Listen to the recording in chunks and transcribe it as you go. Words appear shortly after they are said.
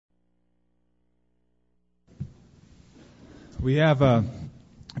We have a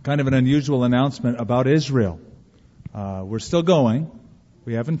kind of an unusual announcement about Israel. We're still going.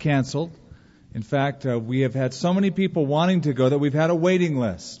 We haven't canceled. In fact, we have had so many people wanting to go that we've had a waiting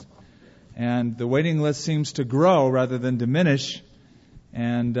list. And the waiting list seems to grow rather than diminish.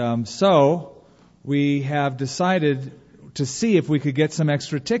 And so we have decided to see if we could get some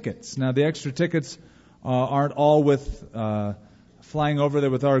extra tickets. Now, the extra tickets aren't all with flying over there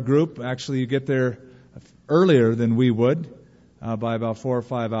with our group. Actually, you get there earlier than we would by about 4 or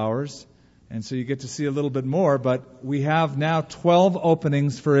 5 hours. And so you get to see a little bit more. But we have now 12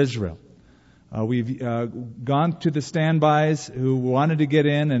 openings for Israel. We've gone to the standbys who wanted to get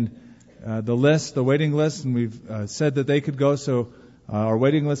in and the waiting list, and we've said that they could go. So our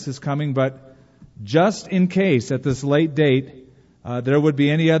waiting list is coming. But just in case at this late date there would be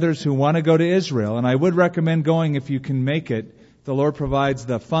any others who want to go to Israel, and I would recommend going if you can make it. The Lord provides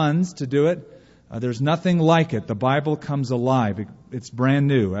the funds to do it. There's nothing like it. The Bible comes alive. It's brand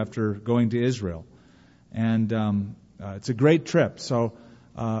new after going to Israel. And it's a great trip. So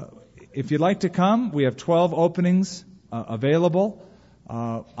if you'd like to come, we have 12 openings available.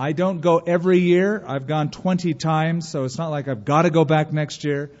 I don't go every year. I've gone 20 times, so it's not like I've got to go back next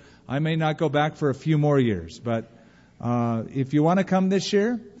year. I may not go back for a few more years. But if you want to come this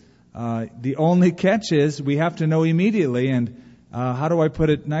year, the only catch is we have to know immediately. And how do I put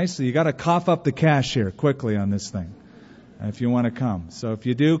it nicely? You got to cough up the cash here quickly on this thing if you want to come. So if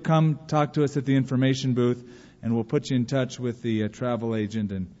you do, come talk to us at the information booth, and we'll put you in touch with the travel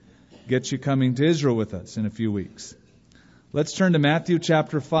agent and get you coming to Israel with us in a few weeks. Let's turn to Matthew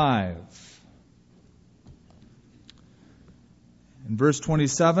chapter 5. In verse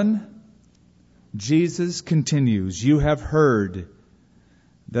 27, Jesus continues, "You have heard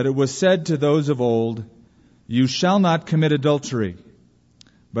that it was said to those of old, 'You shall not commit adultery.'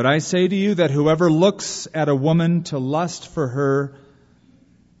 But I say to you that whoever looks at a woman to lust for her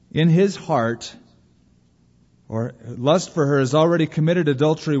in his heart, or lust for her, has already committed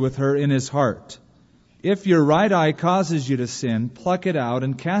adultery with her in his heart. If your right eye causes you to sin, pluck it out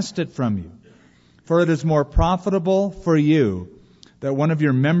and cast it from you. For it is more profitable for you that one of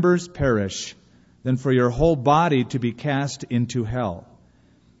your members perish than for your whole body to be cast into hell.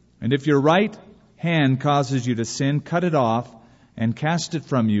 And if your right hand causes you to sin, cut it off and cast it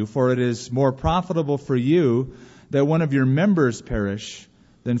from you, for it is more profitable for you that one of your members perish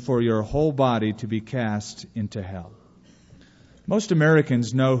than for your whole body to be cast into hell." Most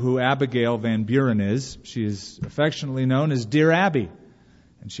Americans know who Abigail Van Buren is. She is affectionately known as Dear Abby,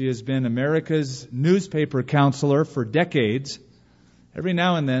 and she has been America's newspaper counselor for decades. Every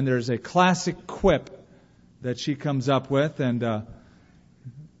now and then there's a classic quip that she comes up with, and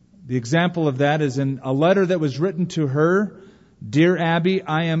the example of that is in a letter that was written to her. "Dear Abby,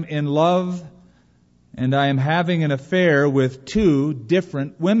 I am in love and I am having an affair with 2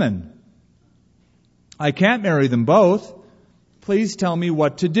 different women. I can't marry them both. Please tell me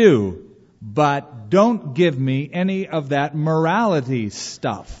what to do, but don't give me any of that morality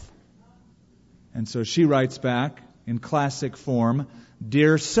stuff." And so she writes back in classic form,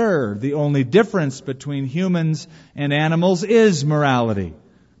 "Dear sir, the only difference between humans and animals is morality.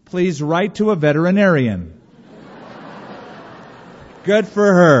 Please write to a veterinarian." Good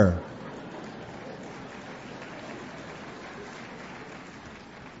for her.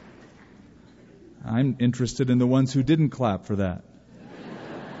 I'm interested in the ones who didn't clap for that.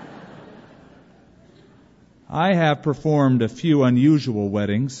 I have performed a few unusual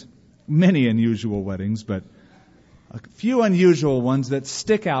weddings, many unusual weddings, but a few unusual ones that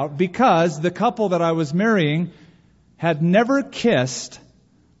stick out because the couple that I was marrying had never kissed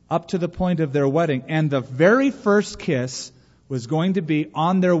up to the point of their wedding. And the very first kiss was going to be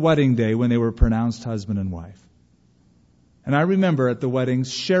on their wedding day when they were pronounced husband and wife. And I remember at the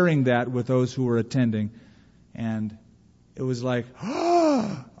weddings sharing that with those who were attending. And it was like,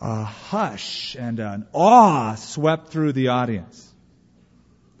 a hush and an awe swept through the audience.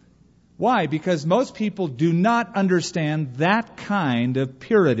 Why? Because most people do not understand that kind of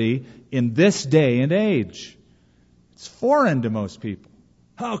purity in this day and age. It's foreign to most people.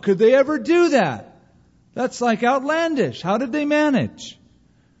 How could they ever do that? That's like outlandish. How did they manage?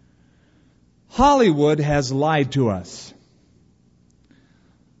 Hollywood has lied to us.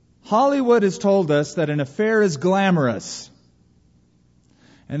 Hollywood has told us that an affair is glamorous.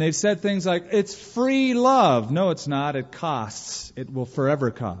 And they've said things like, it's free love. No, it's not. It costs. It will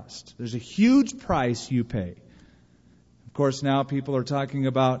forever cost. There's a huge price you pay. Of course, now people are talking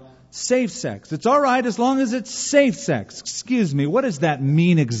about safe sex. It's all right as long as it's safe sex. Excuse me, what does that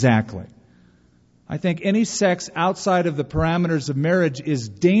mean exactly? I think any sex outside of the parameters of marriage is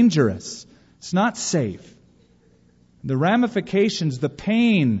dangerous. It's not safe. The ramifications, the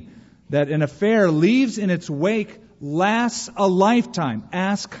pain that an affair leaves in its wake lasts a lifetime.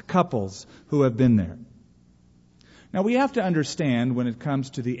 Ask couples who have been there. Now, we have to understand when it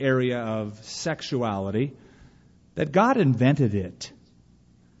comes to the area of sexuality that God invented it.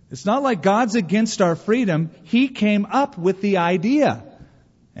 It's not like God's against our freedom. He came up with the idea,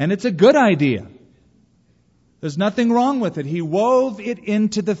 and it's a good idea. There's nothing wrong with it. He wove it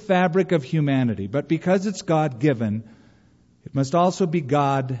into the fabric of humanity. But because it's God-given, it must also be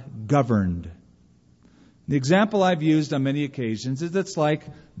God-governed. The example I've used on many occasions is it's like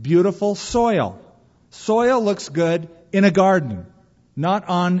beautiful soil. Soil looks good in a garden, not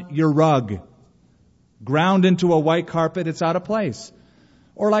on your rug. Ground into a white carpet, it's out of place.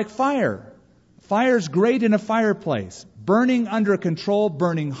 Or like fire. Fire's great in a fireplace. Burning under control,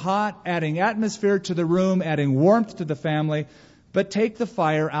 burning hot, adding atmosphere to the room, adding warmth to the family. But take the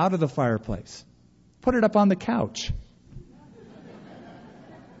fire out of the fireplace. Put it up on the couch.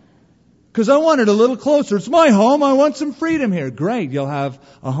 Because I want it a little closer. It's my home. I want some freedom here. Great. You'll have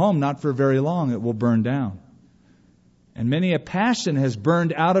a home not for very long. It will burn down. And many a passion has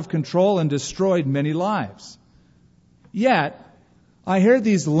burned out of control and destroyed many lives. Yet, I hear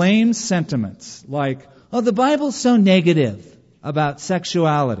these lame sentiments like, oh, the Bible's so negative about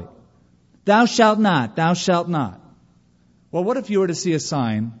sexuality. Thou shalt not, thou shalt not. Well, what if you were to see a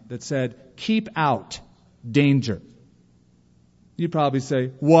sign that said, keep out, danger? You'd probably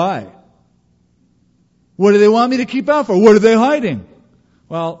say, why? What do they want me to keep out for? What are they hiding?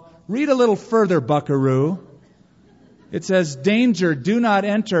 Well, read a little further, buckaroo. It says, danger, do not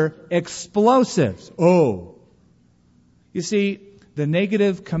enter explosives. Oh. You see, the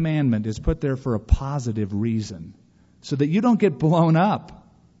negative commandment is put there for a positive reason, so that you don't get blown up.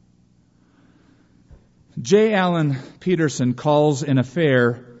 J. Allen Peterson calls an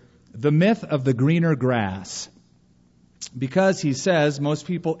affair the myth of the greener grass. Because, he says, most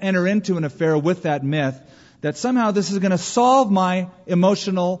people enter into an affair with that myth that somehow this is going to solve my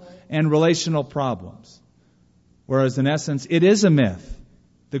emotional and relational problems. Whereas in essence, it is a myth.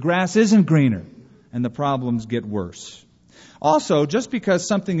 The grass isn't greener, and the problems get worse. Also, just because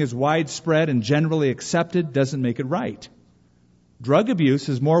something is widespread and generally accepted doesn't make it right. Drug abuse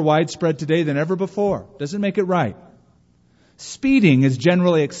is more widespread today than ever before. Doesn't make it right. Speeding is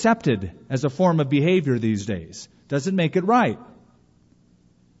generally accepted as a form of behavior these days. Doesn't make it right.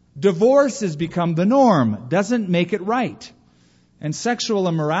 Divorce has become the norm. Doesn't make it right. And sexual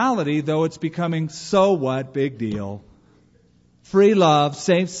immorality, though it's becoming so what, big deal. Free love,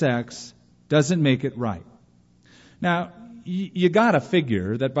 safe sex, doesn't make it right. Now, you got to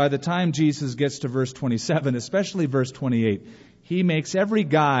figure that by the time Jesus gets to verse 27, especially verse 28, he makes every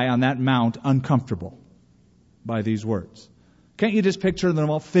guy on that mount uncomfortable by these words. Can't you just picture them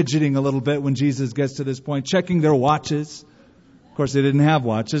all fidgeting a little bit when Jesus gets to this point, checking their watches? Of course, they didn't have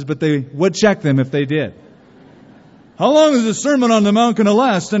watches, but they would check them if they did. How long is the Sermon on the Mount going to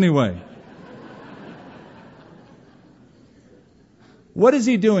last anyway? What is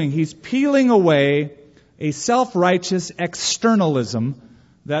he doing? He's peeling away a self-righteous externalism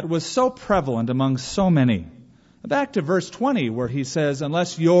that was so prevalent among so many. Back to verse 20 where he says,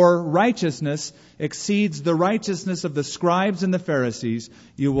 unless your righteousness exceeds the righteousness of the scribes and the Pharisees,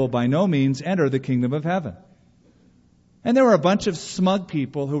 you will by no means enter the kingdom of heaven. And there were a bunch of smug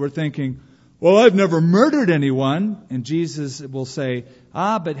people who were thinking, well, I've never murdered anyone. And Jesus will say,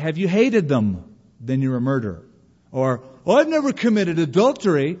 but have you hated them? Then you're a murderer. Or, I've never committed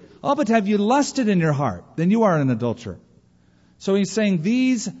adultery. But have you lusted in your heart? Then you are an adulterer. So he's saying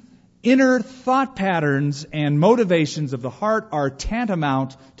these inner thought patterns and motivations of the heart are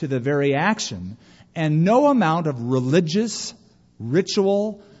tantamount to the very action. And no amount of religious,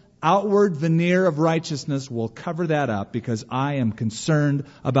 ritual, outward veneer of righteousness will cover that up, because I am concerned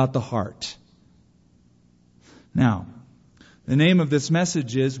about the heart. Now, the name of this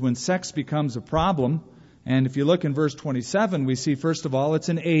message is When Sex Becomes a Problem. And if you look in verse 27, we see, first of all, it's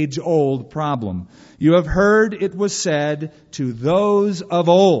an age-old problem. You have heard it was said to those of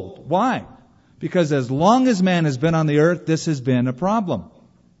old. Why? Because as long as man has been on the earth, this has been a problem.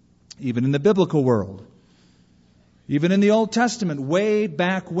 Even in the biblical world. Even in the Old Testament, way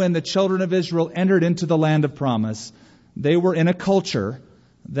back when the children of Israel entered into the land of promise, they were in a culture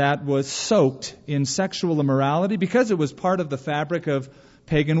that was soaked in sexual immorality because it was part of the fabric of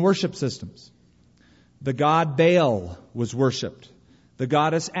pagan worship systems. The god Baal was worshipped. The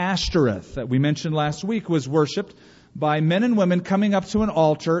goddess Ashtoreth, that we mentioned last week, was worshipped by men and women coming up to an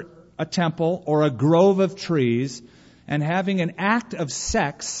altar, a temple, or a grove of trees, and having an act of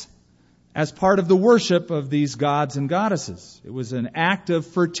sex as part of the worship of these gods and goddesses. It was an act of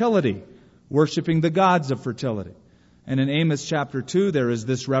fertility, worshiping the gods of fertility. And in Amos chapter 2, there is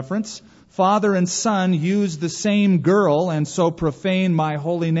this reference, "Father and son use the same girl and so profane my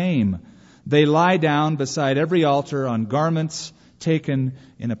holy name. They lie down beside every altar on garments taken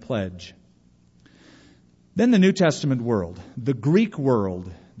in a pledge." Then the New Testament world, the Greek world,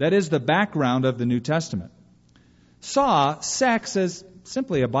 that is the background of the New Testament, saw sex as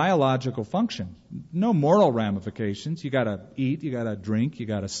simply a biological function. No moral ramifications. You got to eat, you got to drink, you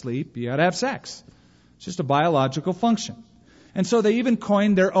got to sleep, you got to have sex. It's just a biological function. And so they even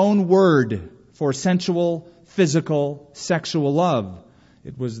coined their own word for sensual, physical, sexual love.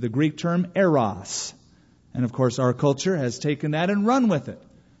 It was the Greek term eros. And of course our culture has taken that and run with it,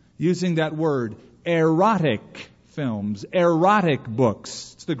 using that word, erotic films, erotic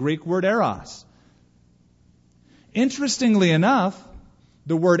books. It's the Greek word eros. Interestingly enough,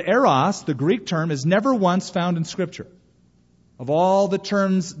 the word eros, the Greek term, is never once found in Scripture. Of all the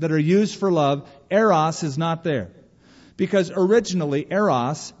terms that are used for love, eros is not there. Because originally,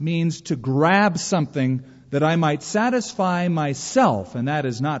 eros means to grab something that I might satisfy myself, and that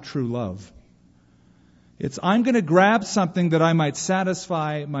is not true love. It's I'm going to grab something that I might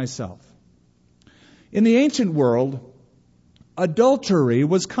satisfy myself. In the ancient world, adultery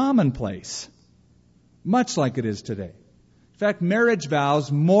was commonplace, much like it is today. In fact, marriage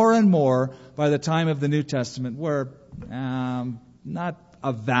vows more and more by the time of the New Testament were not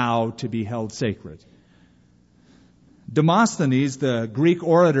a vow to be held sacred. Demosthenes, the Greek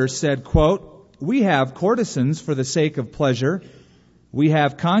orator, said, quote, "We have courtesans for the sake of pleasure, we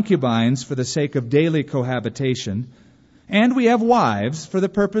have concubines for the sake of daily cohabitation, and we have wives for the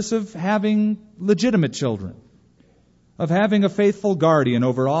purpose of having legitimate children, of having a faithful guardian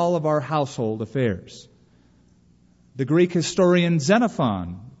over all of our household affairs." The Greek historian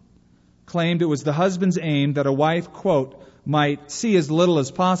Xenophon claimed it was the husband's aim that a wife, quote, "might see as little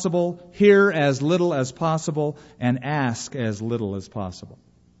as possible, hear as little as possible, and ask as little as possible."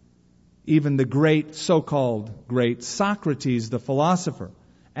 Even the great, so-called great Socrates, the philosopher,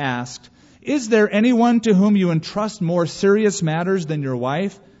 asked, "Is there anyone to whom you entrust more serious matters than your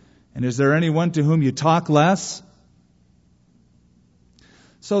wife? And is there anyone to whom you talk less?"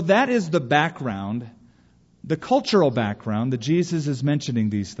 So that is the background, the cultural background that Jesus is mentioning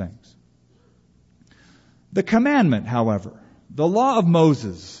these things. The commandment, however, the law of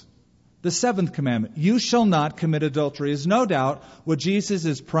Moses, the seventh commandment, "You shall not commit adultery," is no doubt what Jesus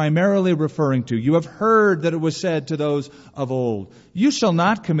is primarily referring to. You have heard that it was said to those of old, "You shall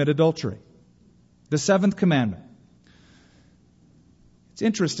not commit adultery." The seventh commandment. It's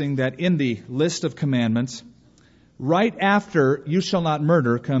interesting that in the list of commandments, right after "you shall not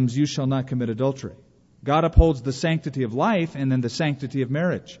murder" comes "you shall not commit adultery." God upholds the sanctity of life and then the sanctity of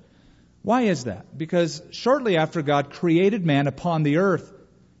marriage. Why is that? Because shortly after God created man upon the earth,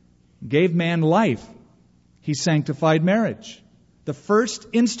 gave man life, He sanctified marriage. The first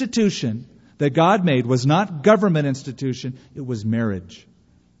institution that God made was not government institution, it was marriage.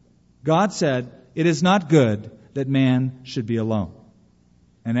 God said, "It is not good that man should be alone."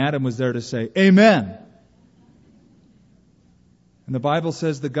 And Adam was there to say, "Amen." And the Bible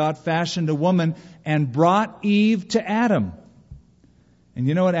says that God fashioned a woman and brought Eve to Adam. And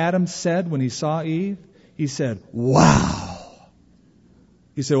you know what Adam said when he saw Eve? He said, "Wow."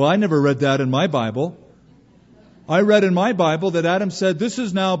 He said, "Well, I never read that in my Bible. I read in my Bible that Adam said, 'This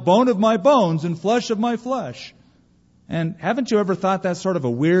is now bone of my bones and flesh of my flesh.'" And haven't you ever thought that's sort of a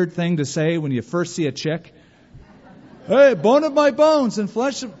weird thing to say when you first see a chick? "Hey, bone of my bones and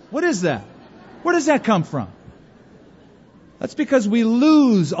flesh of..." What is that? Where does that come from? That's because we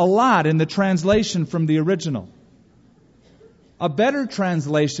lose a lot in the translation from the original. A better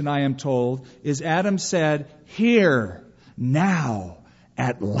translation, I am told, is Adam said, "Here, now,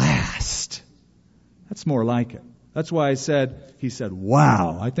 at last." That's more like it. That's why he said,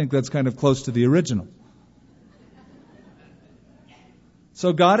 "Wow." I think that's kind of close to the original.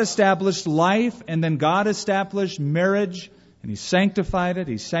 So God established life, and then God established marriage, and He sanctified it,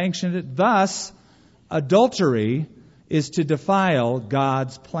 He sanctioned it. Thus, adultery is to defile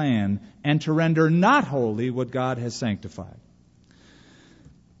God's plan and to render not holy what God has sanctified.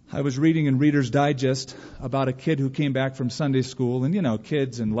 I was reading in Reader's Digest about a kid who came back from Sunday school, and you know,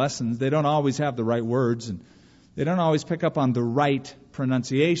 kids in lessons, they don't always have the right words, and they don't always pick up on the right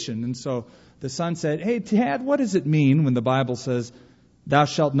pronunciation. And so the son said, "Hey, Dad, what does it mean when the Bible says, 'Thou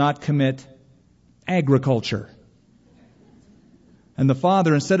shalt not commit agriculture'?" And the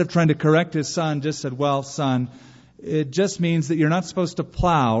father, instead of trying to correct his son, just said, "Well, son, it just means that you're not supposed to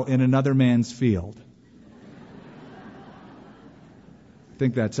plow in another man's field." I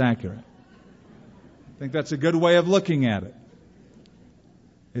think that's accurate. I think that's a good way of looking at it.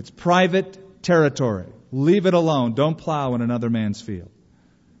 It's private territory. Leave it alone. Don't plow in another man's field.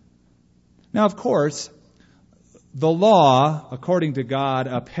 Now, of course, the law, according to God,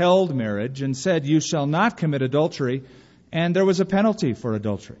 upheld marriage and said, you shall not commit adultery, and there was a penalty for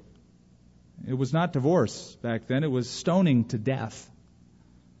adultery. It was not divorce back then. It was stoning to death.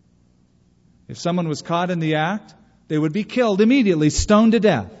 If someone was caught in the act, they would be killed immediately, stoned to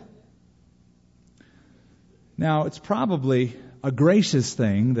death. Now, it's probably a gracious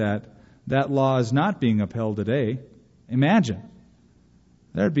thing that law is not being upheld today. Imagine.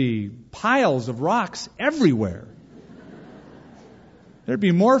 There'd be piles of rocks everywhere. There'd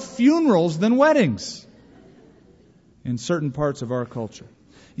be more funerals than weddings in certain parts of our culture.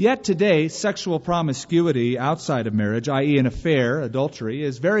 Yet today, sexual promiscuity outside of marriage, i.e. an affair, adultery,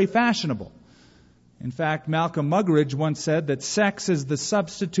 is very fashionable. In fact, Malcolm Muggeridge once said that sex is the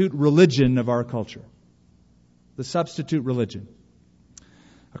substitute religion of our culture. The substitute religion.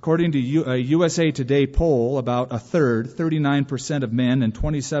 According to a USA Today poll, about a third, 39% of men and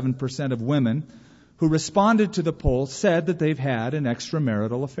 27% of women who responded to the poll said that they've had an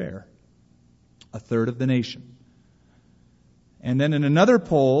extramarital affair. A third of the nation. And then in another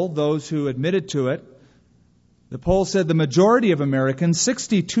poll, those who admitted to it, the poll said the majority of Americans,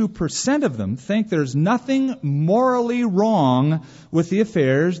 62% of them, think there's nothing morally wrong with the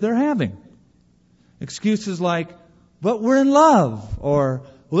affairs they're having. Excuses like, but we're in love, or,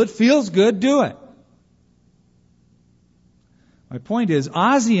 well, it feels good, do it. My point is,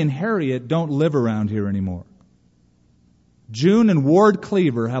 Ozzie and Harriet don't live around here anymore. June and Ward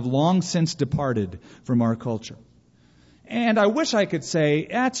Cleaver have long since departed from our culture. And I wish I could say,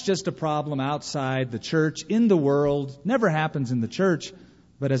 that's just a problem outside the church, in the world, never happens in the church.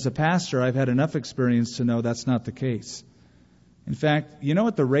 But as a pastor, I've had enough experience to know that's not the case. In fact, you know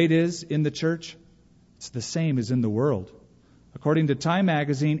what the rate is in the church? It's the same as in the world. According to Time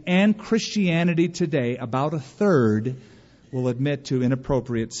Magazine and Christianity Today, about a third will admit to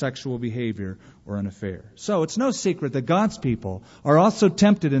inappropriate sexual behavior or an affair. So it's no secret that God's people are also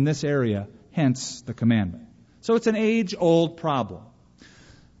tempted in this area, hence the commandment. So it's an age-old problem.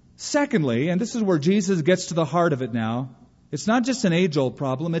 Secondly, and this is where Jesus gets to the heart of it now, it's not just an age-old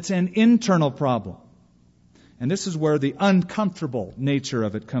problem, it's an internal problem. And this is where the uncomfortable nature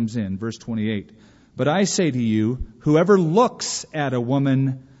of it comes in, verse 28. But I say to you, whoever looks at a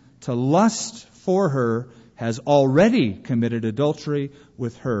woman to lust for her has already committed adultery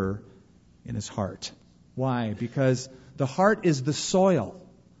with her in his heart. Why? Because the heart is the soil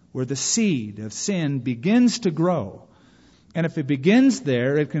where the seed of sin begins to grow. And if it begins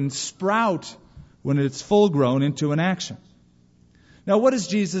there, it can sprout when it's full grown into an action. Now, what does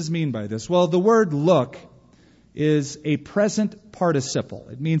Jesus mean by this? Well, the word look is a present participle.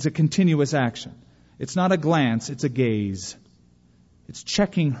 It means a continuous action. It's not a glance, it's a gaze. It's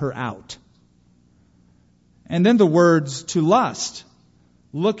checking her out. And then the words to lust,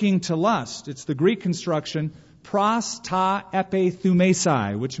 looking to lust. It's the Greek construction pros ta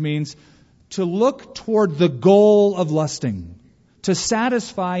epithumesai, which means to look toward the goal of lusting, to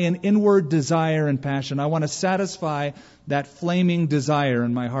satisfy an inward desire and passion. I want to satisfy that flaming desire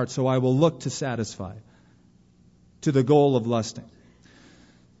in my heart, so I will look to satisfy to the goal of lusting.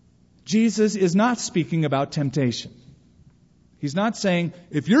 Jesus is not speaking about temptation. He's not saying,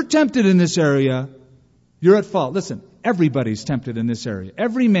 if you're tempted in this area, you're at fault. Listen, everybody's tempted in this area.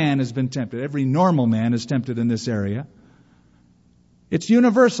 Every man has been tempted. Every normal man is tempted in this area. It's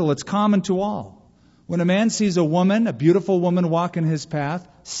universal. It's common to all. When a man sees a woman, a beautiful woman walk in his path,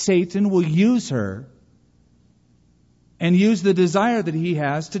 Satan will use her and use the desire that he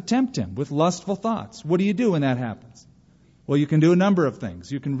has to tempt him with lustful thoughts. What do you do when that happens? Well, you can do a number of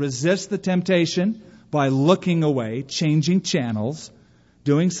things. You can resist the temptation by looking away, changing channels,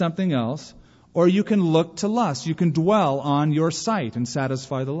 doing something else. Or you can look to lust. You can dwell on your sight and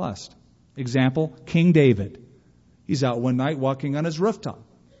satisfy the lust. Example, King David. He's out one night walking on his rooftop,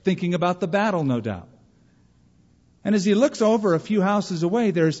 thinking about the battle, no doubt. And as he looks over a few houses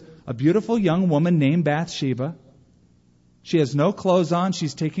away, there's a beautiful young woman named Bathsheba. She has no clothes on.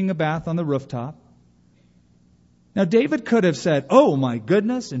 She's taking a bath on the rooftop. Now, David could have said, oh my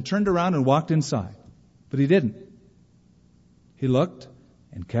goodness, and turned around and walked inside. But he didn't. He looked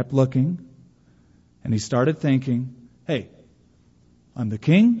and kept looking. And he started thinking, hey, I'm the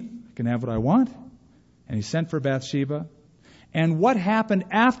king. I can have what I want. And he sent for Bathsheba. And what happened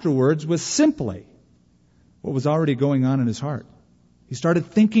afterwards was simply what was already going on in his heart. He started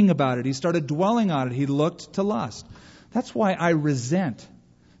thinking about it. He started dwelling on it. He looked to lust. That's why I resent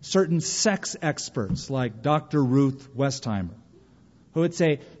certain sex experts like Dr. Ruth Westheimer, who would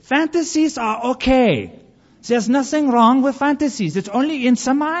say, fantasies are okay. There's nothing wrong with fantasies. It's only in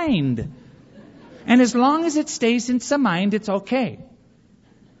the mind. And as long as it stays in the mind, it's okay.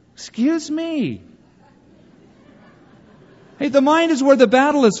 Excuse me. Hey, the mind is where the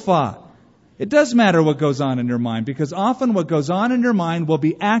battle is fought. It does matter what goes on in your mind, because often what goes on in your mind will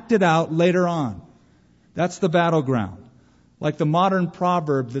be acted out later on. That's the battleground. Like the modern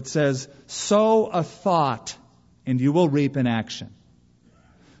proverb that says, sow a thought and you will reap an action.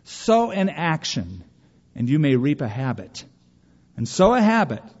 Sow an action and you may reap a habit. And sow a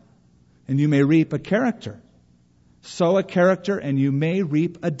habit and you may reap a character. Sow a character and you may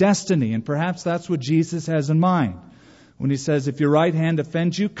reap a destiny. And perhaps that's what Jesus has in mind when he says, if your right hand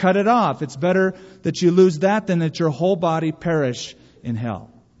offends you, cut it off. It's better that you lose that than that your whole body perish in hell.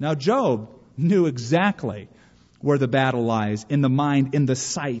 Now, Job knew exactly where the battle lies, in the mind, in the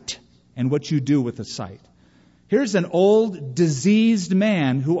sight, and what you do with the sight. Here's an old, diseased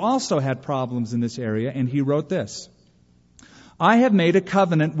man who also had problems in this area, and he wrote this: I have made a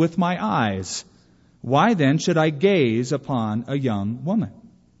covenant with my eyes. Why then should I gaze upon a young woman?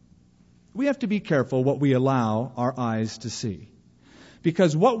 We have to be careful what we allow our eyes to see.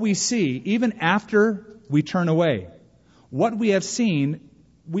 Because what we see, even after we turn away, what we have seen,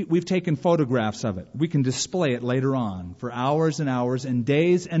 we've taken photographs of it. We can display it later on for hours and hours and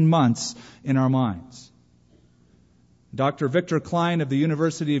days and months in our minds. Dr. Victor Klein of the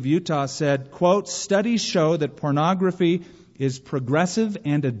University of Utah said, quote, studies show that pornography is progressive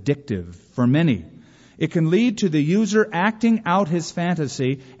and addictive for many. It can lead to the user acting out his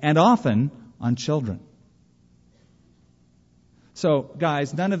fantasy, and often on children. So,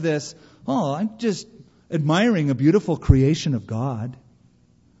 guys, none of this, I'm just admiring a beautiful creation of God.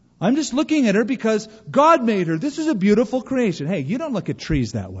 I'm just looking at her because God made her. This is a beautiful creation. Hey, you don't look at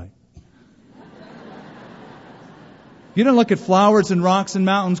trees that way. You don't look at flowers and rocks and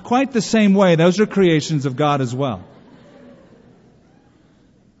mountains quite the same way. Those are creations of God as well.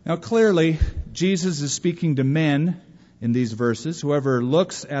 Now, clearly, Jesus is speaking to men in these verses. Whoever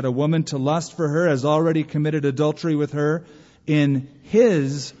looks at a woman to lust for her has already committed adultery with her in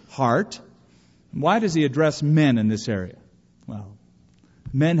his heart. Why does he address men in this area? Well,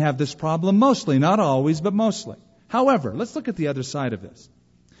 men have this problem mostly, not always, but mostly. However, let's look at the other side of this.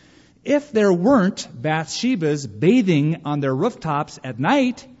 If there weren't Bathshebas bathing on their rooftops at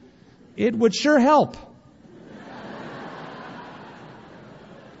night, it would sure help.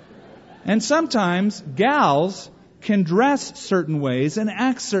 And sometimes gals can dress certain ways and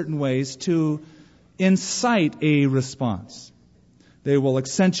act certain ways to incite a response. They will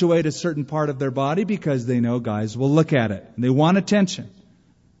accentuate a certain part of their body because they know guys will look at it. And they want attention.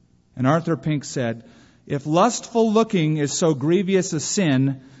 And Arthur Pink said, if lustful looking is so grievous a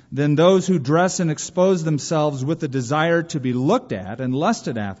sin, then those who dress and expose themselves with the desire to be looked at and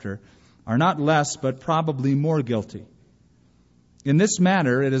lusted after are not less but probably more guilty. In this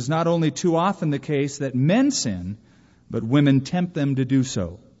matter, it is not only too often the case that men sin, but women tempt them to do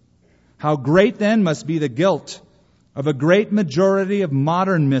so. How great then must be the guilt of a great majority of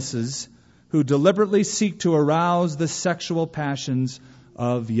modern misses who deliberately seek to arouse the sexual passions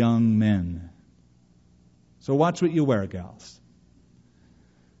of young men. So watch what you wear, gals.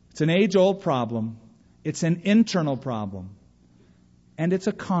 It's an age-old problem. It's an internal problem. And it's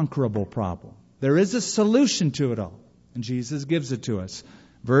a conquerable problem. There is a solution to it all. And Jesus gives it to us.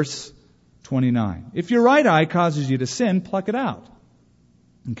 Verse 29. If your right eye causes you to sin, pluck it out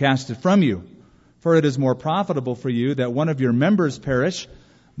and cast it from you. For it is more profitable for you that one of your members perish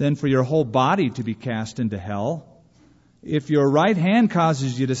than for your whole body to be cast into hell. If your right hand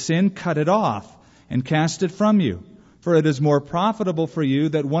causes you to sin, cut it off and cast it from you. For it is more profitable for you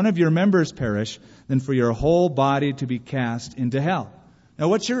that one of your members perish than for your whole body to be cast into hell. Now,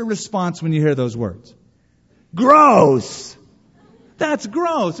 what's your response when you hear those words? Gross! That's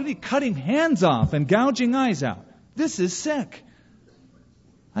gross. What are you cutting hands off and gouging eyes out? This is sick.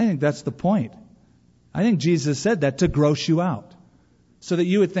 I think that's the point. I think Jesus said that to gross you out. So that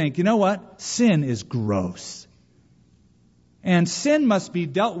you would think, you know what? Sin is gross. And sin must be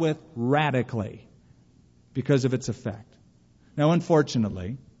dealt with radically because of its effect. Now,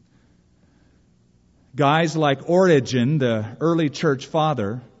 unfortunately, guys like Origen, the early church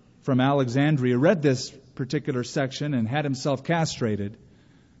father from Alexandria, read this particular section and had himself castrated,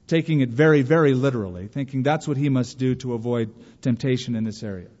 taking it very, very literally, thinking that's what he must do to avoid temptation in this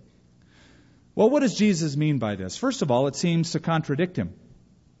area. Well, what does Jesus mean by this? First of all, it seems to contradict him.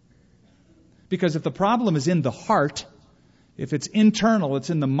 Because if the problem is in the heart, if it's internal, it's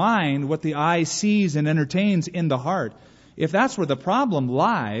in the mind, what the eye sees and entertains in the heart, if that's where the problem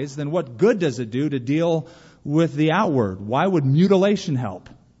lies, then what good does it do to deal with the outward? Why would mutilation help?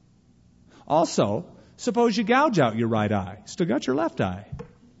 Also, suppose you gouge out your right eye. Still got your left eye.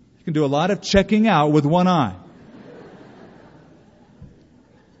 You can do a lot of checking out with one eye.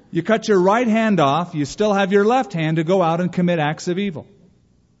 You cut your right hand off, you still have your left hand to go out and commit acts of evil.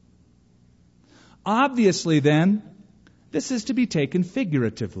 Obviously, then, this is to be taken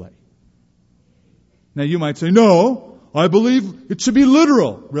figuratively. Now, you might say, no, I believe it should be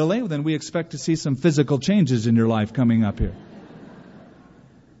literal. Really? Well, then we expect to see some physical changes in your life coming up here.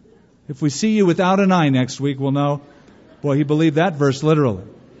 If we see you without an eye next week, we'll know, boy, he believed that verse literally.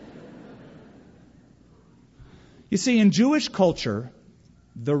 You see, in Jewish culture,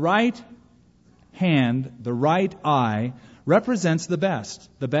 the right hand, the right eye, represents the best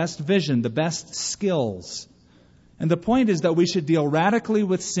vision, the best skills. And the point is that we should deal radically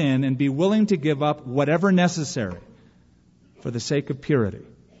with sin and be willing to give up whatever necessary for the sake of purity.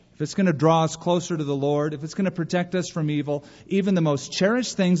 If it's going to draw us closer to the Lord, if it's going to protect us from evil, even the most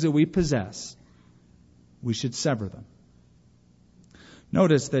cherished things that we possess, we should sever them.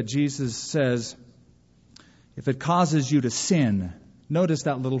 Notice that Jesus says, if it causes you to sin, notice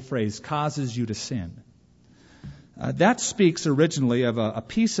that little phrase, causes you to sin. That speaks originally of a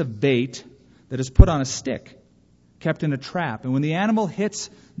piece of bait that is put on a stick, kept in a trap. And when the animal hits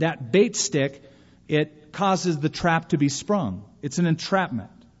that bait stick, it causes the trap to be sprung. It's an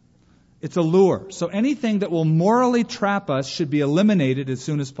entrapment. It's a lure. So anything that will morally trap us should be eliminated as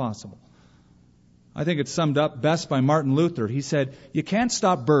soon as possible. I think it's summed up best by Martin Luther. He said, you can't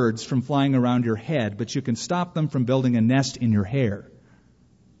stop birds from flying around your head, but you can stop them from building a nest in your hair.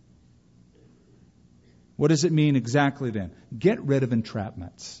 What does it mean exactly then? Get rid of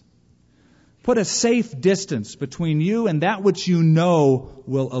entrapments. Put a safe distance between you and that which you know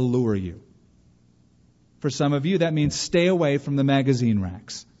will allure you. For some of you, that means stay away from the magazine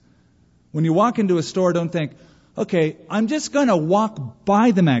racks. When you walk into a store, don't think, okay, I'm just going to walk by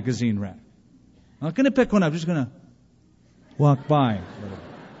the magazine rack. I'm not going to pick one up, I'm just going to walk by.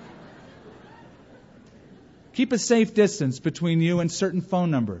 Keep a safe distance between you and certain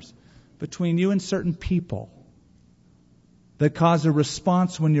phone numbers, between you and certain people that cause a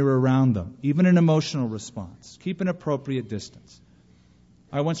response when you're around them, even an emotional response. Keep an appropriate distance.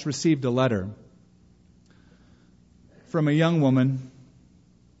 I once received a letter from a young woman.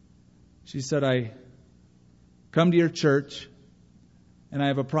 She said, I come to your church and I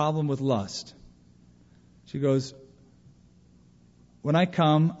have a problem with lust. She goes, when I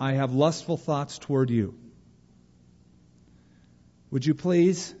come, I have lustful thoughts toward you. Would you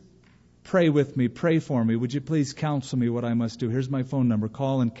please pray with me, pray for me? Would you please counsel me what I must do? Here's my phone number.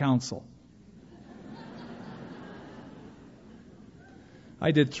 Call and counsel.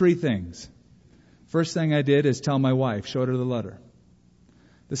 I did 3 things. First thing I did is tell my wife, showed her the letter.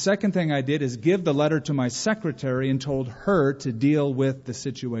 The second thing I did is give the letter to my secretary and told her to deal with the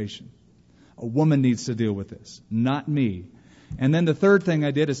situation. A woman needs to deal with this, not me. And then the third thing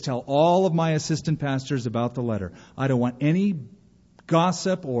I did is tell all of my assistant pastors about the letter. I don't want any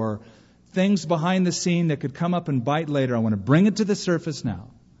gossip or things behind the scene that could come up and bite later. I want to bring it to the surface now.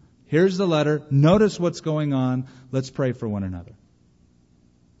 Here's the letter. Notice what's going on. Let's pray for one another.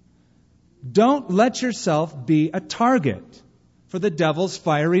 Don't let yourself be a target for the devil's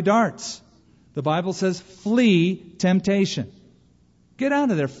fiery darts. The Bible says, flee temptation. Get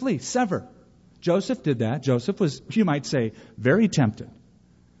out of there. Flee. Sever. Joseph did that. Joseph was, you might say, very tempted.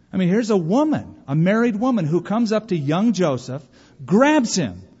 I mean, here's a woman, a married woman, who comes up to young Joseph, grabs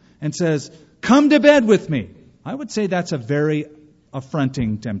him, and says, come to bed with me. I would say that's a very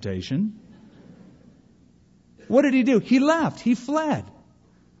affronting temptation. What did he do? He left. He fled.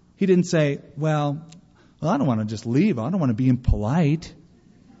 He didn't say, well, I don't want to just leave. I don't want to be impolite.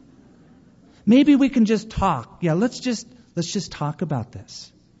 Maybe we can just talk. Yeah, let's just talk about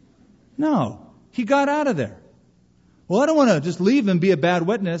this. No. He got out of there. Well, I don't want to just leave and be a bad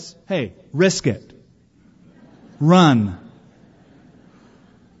witness. Hey, risk it. Run.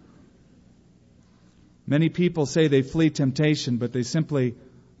 Many people say they flee temptation, but they simply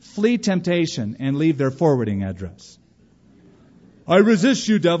flee temptation and leave their forwarding address. I resist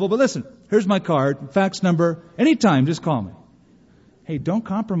you, devil, but listen, here's my card, fax number, anytime, just call me. Hey, don't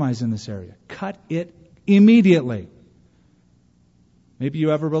compromise in this area. Cut it immediately. Maybe you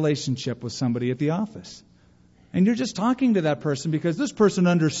have a relationship with somebody at the office. And you're just talking to that person because this person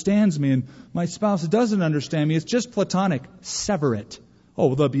understands me and my spouse doesn't understand me. It's just platonic. Sever it. Oh,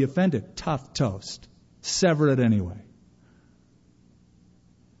 well, they'll be offended. Tough toast. Sever it anyway.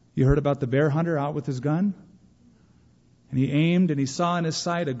 You heard about the bear hunter out with his gun? And he aimed and he saw in his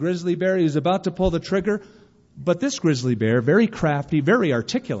sight a grizzly bear. He was about to pull the trigger. But this grizzly bear, very crafty, very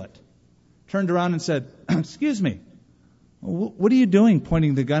articulate, turned around and said, excuse me, what are you doing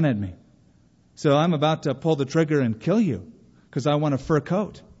pointing the gun at me? So I'm about to pull the trigger and kill you because I want a fur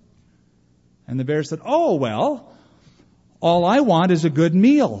coat. And the bear said, oh, well, all I want is a good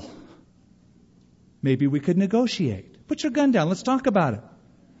meal. Maybe we could negotiate. Put your gun down. Let's talk about it.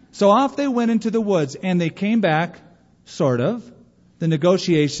 So off they went into the woods, and they came back, sort of. The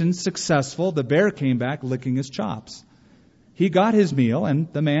negotiations successful. The bear came back licking his chops. He got his meal, and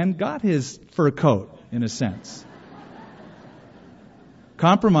the man got his fur coat, in a sense.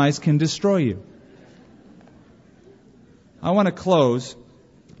 Compromise can destroy you. I want to close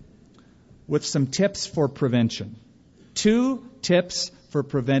with some tips for prevention. 2 tips for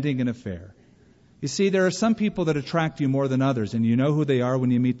preventing an affair. You see, there are some people that attract you more than others, and you know who they are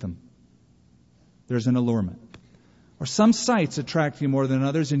when you meet them. There's an allurement. Or some sights attract you more than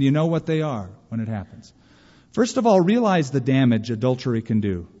others, and you know what they are when it happens. First of all, realize the damage adultery can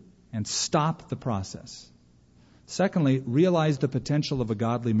do, and stop the process. Secondly, realize the potential of a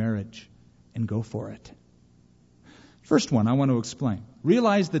godly marriage, and go for it. First one, I want to explain.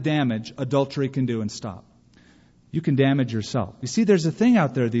 Realize the damage adultery can do and stop. You can damage yourself. You see, there's a thing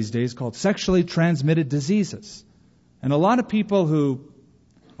out there these days called sexually transmitted diseases. And a lot of people who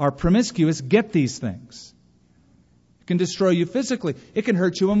are promiscuous get these things. It can destroy you physically. It can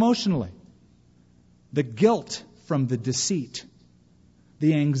hurt you emotionally. The guilt from the deceit.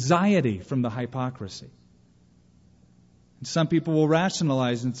 The anxiety from the hypocrisy. And some people will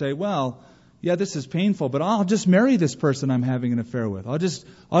rationalize and say, well, yeah, this is painful, but I'll just marry this person I'm having an affair with. I'll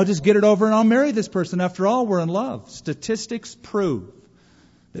just get it over and I'll marry this person. After all, we're in love. Statistics prove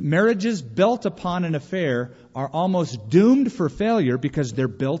that marriages built upon an affair are almost doomed for failure because they're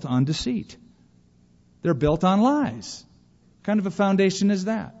built on deceit. They're built on lies. What kind of a foundation is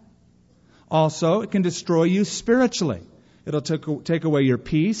that? Also, it can destroy you spiritually. It'll take away your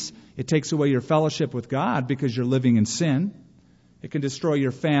peace. It takes away your fellowship with God because you're living in sin. It can destroy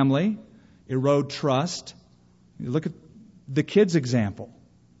your family. Erode trust. Look at the kids' example.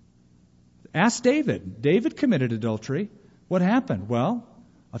 Ask David. David committed adultery. What happened? Well,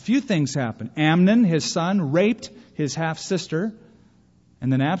 a few things happened. Amnon, his son, raped his half-sister,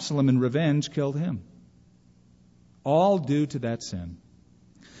 and then Absalom, in revenge, killed him. All due to that sin.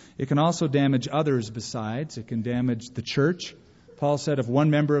 It can also damage others besides. It can damage the church. Paul said, if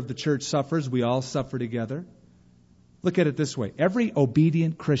one member of the church suffers, we all suffer together. Look at it this way. Every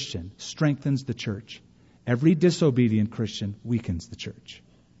obedient Christian strengthens the church. Every disobedient Christian weakens the church.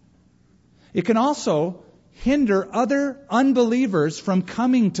 It can also hinder other unbelievers from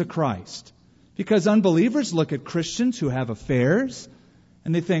coming to Christ. Because unbelievers look at Christians who have affairs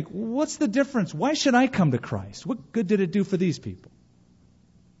and they think, what's the difference? Why should I come to Christ? What good did it do for these people?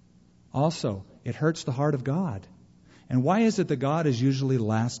 Also, it hurts the heart of God. And why is it that God is usually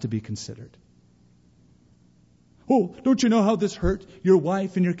last to be considered? Oh, don't you know how this hurt your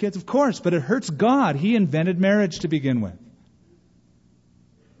wife and your kids? Of course, but it hurts God. He invented marriage to begin with.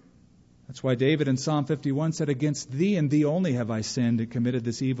 That's why David in Psalm 51 said, against thee and thee only have I sinned and committed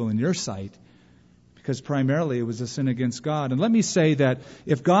this evil in your sight. Because primarily it was a sin against God. And let me say that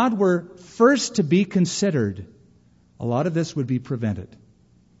if God were first to be considered, a lot of this would be prevented.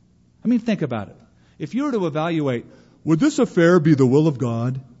 I mean, think about it. If you were to evaluate, would this affair be the will of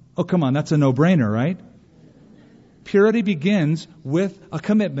God? Oh, come on, that's a no-brainer, right? Purity begins with a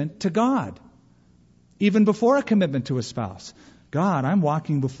commitment to God. Even before a commitment to a spouse. God, I'm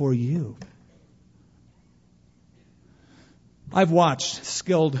walking before you. I've watched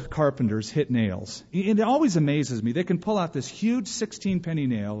skilled carpenters hit nails. It always amazes me. They can pull out this huge 16-penny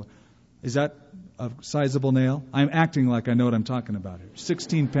nail. Is that a sizable nail? I'm acting like I know what I'm talking about here.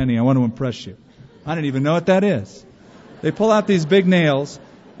 16-penny, I want to impress you. I don't even know what that is. They pull out these big nails,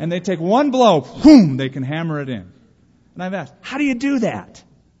 and they take one blow, boom, they can hammer it in. And I've asked, how do you do that?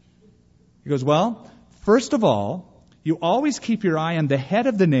 He goes, well, first of all, you always keep your eye on the head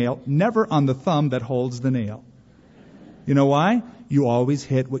of the nail, never on the thumb that holds the nail. You know why? You always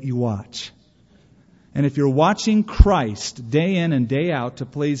hit what you watch. And if you're watching Christ day in and day out to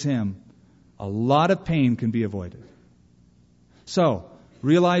please Him, a lot of pain can be avoided. So,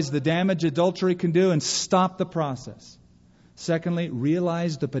 realize the damage adultery can do and stop the process. Secondly,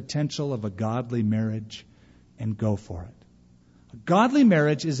 realize the potential of a godly marriage and go for it. A godly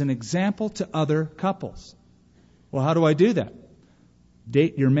marriage is an example to other couples. Well, how do I do that?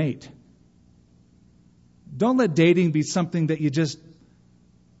 Date your mate. Don't let dating be something that you just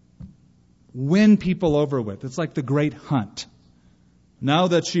win people over with. It's like the great hunt. Now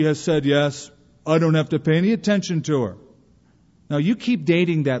that she has said yes, I don't have to pay any attention to her. Now, you keep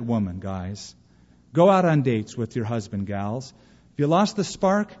dating that woman, guys. Go out on dates with your husband, gals. If you lost the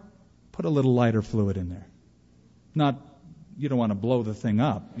spark, put a little lighter fluid in there. You don't want to blow the thing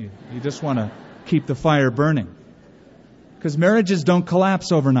up. You just want to keep the fire burning. Because marriages don't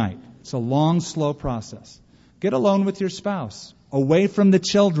collapse overnight. It's a long, slow process. Get alone with your spouse, away from the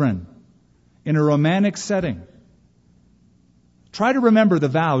children, in a romantic setting. Try to remember the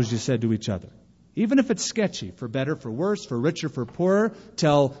vows you said to each other. Even if it's sketchy, for better, for worse, for richer, for poorer,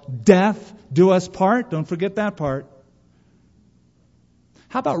 till death do us part. Don't forget that part.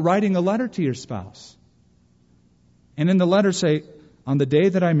 How about writing a letter to your spouse? And in the letter say, on the day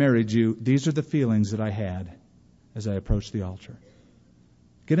that I married you, these are the feelings that I had as I approached the altar.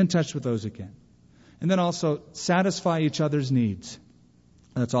 Get in touch with those again. And then also satisfy each other's needs.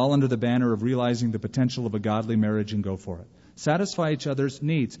 That's all under the banner of realizing the potential of a godly marriage, and go for it. Satisfy each other's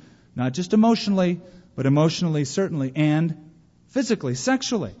needs. Not just emotionally, but emotionally certainly, and physically,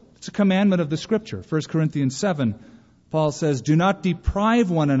 sexually. It's a commandment of the Scripture. 1 Corinthians 7, Paul says, do not deprive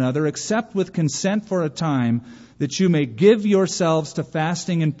one another except with consent for a time, that you may give yourselves to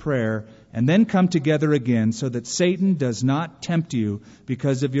fasting and prayer, and then come together again, so that Satan does not tempt you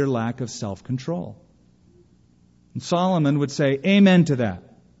because of your lack of self-control. And Solomon would say, amen to that.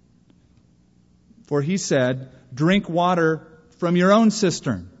 For he said, drink water from your own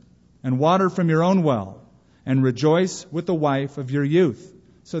cistern, and water from your own well, and rejoice with the wife of your youth.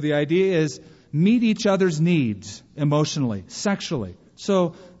 So the idea is, meet each other's needs emotionally, sexually,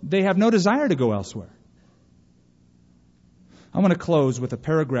 so they have no desire to go elsewhere. I want to close with a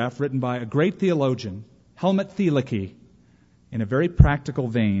paragraph written by a great theologian, Helmut Thielicke, in a very practical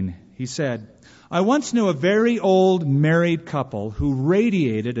vein. He said, I once knew a very old married couple who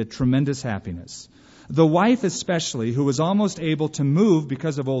radiated a tremendous happiness. The wife especially, who was almost able to move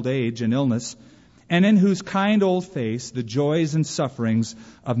because of old age and illness, and in whose kind old face the joys and sufferings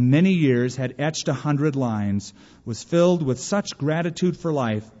of many years had etched 100 lines, was filled with such gratitude for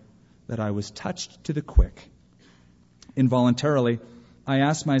life that I was touched to the quick. Involuntarily, I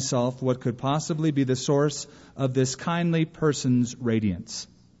asked myself what could possibly be the source of this kindly person's radiance.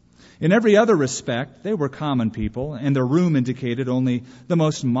 In every other respect, they were common people, and their room indicated only the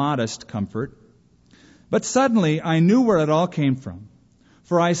most modest comfort. But suddenly I knew where it all came from,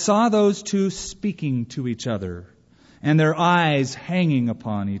 for I saw those two speaking to each other, and their eyes hanging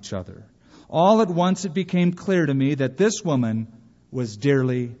upon each other. All at once it became clear to me that this woman was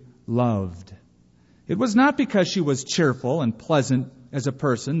dearly loved. It was not because she was cheerful and pleasant as a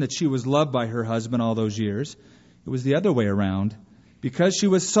person that she was loved by her husband all those years. It was the other way around. Because she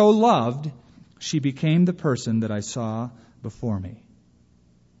was so loved, she became the person that I saw before me.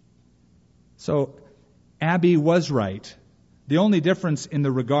 So, Abby was right. The only difference in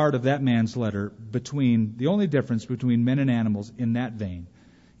the regard of that man's letter the only difference between men and animals in that vein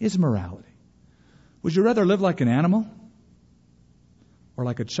is morality. Would you rather live like an animal or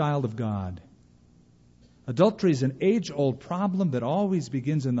like a child of God? Adultery is an age-old problem that always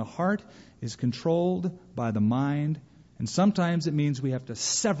begins in the heart, is controlled by the mind, and sometimes it means we have to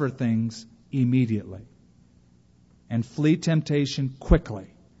sever things immediately and flee temptation quickly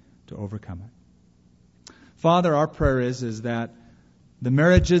to overcome it. Father, our prayer is that the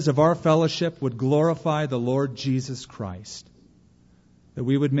marriages of our fellowship would glorify the Lord Jesus Christ, that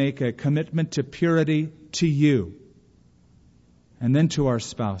we would make a commitment to purity to you and then to our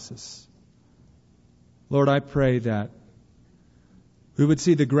spouses. Lord, I pray that we would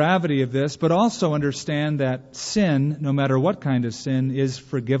see the gravity of this, but also understand that sin, no matter what kind of sin, is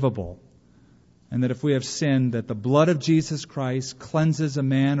forgivable. And that if we have sinned, that the blood of Jesus Christ cleanses a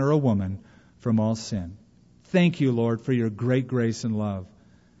man or a woman from all sin. Thank you, Lord, for your great grace and love.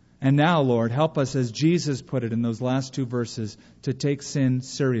 And now, Lord, help us, as Jesus put it in those last two verses, to take sin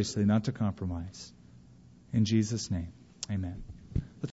seriously, not to compromise. In Jesus' name, amen.